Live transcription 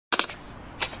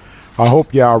I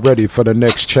hope y'all ready for the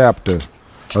next chapter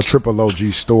of Triple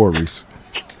OG Stories.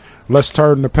 Let's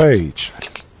turn the page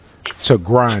to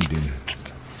Grindin.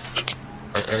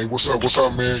 Hey, what's up,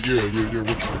 man? Yeah.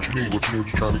 What you need? What you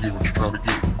trying to get?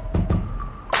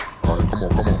 All right, come on.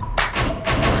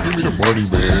 Give me the money,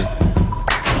 man.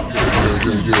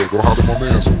 Yeah. Go holler at my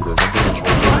man's over there.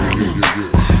 My man's right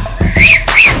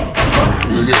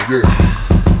there. Yeah.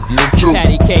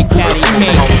 Patty cake,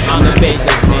 I'm the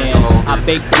baker's man. I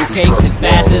bake them cakes as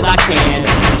fast as I can,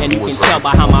 and you can tell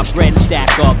by how my bread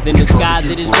stack up. Then the skies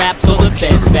of this rap so the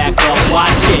feds back up.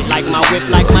 Watch it, like my whip,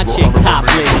 like my chick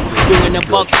topless. Doing a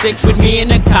 $1.6 with me in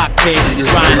the cockpit.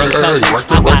 Grinding cousin,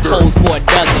 I got hoes for a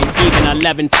dozen, even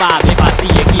 11.5. If I see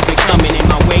you, keep it coming in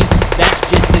my weight. That's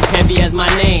just as heavy as my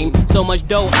name. So much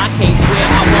dough, I can't swear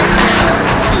I won't change.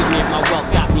 Excuse me if my wealth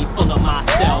got me full of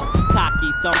myself.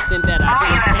 Cocky, something that I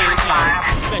just can't count.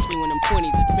 Especially when them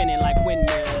 20s are spinning like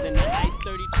windmills.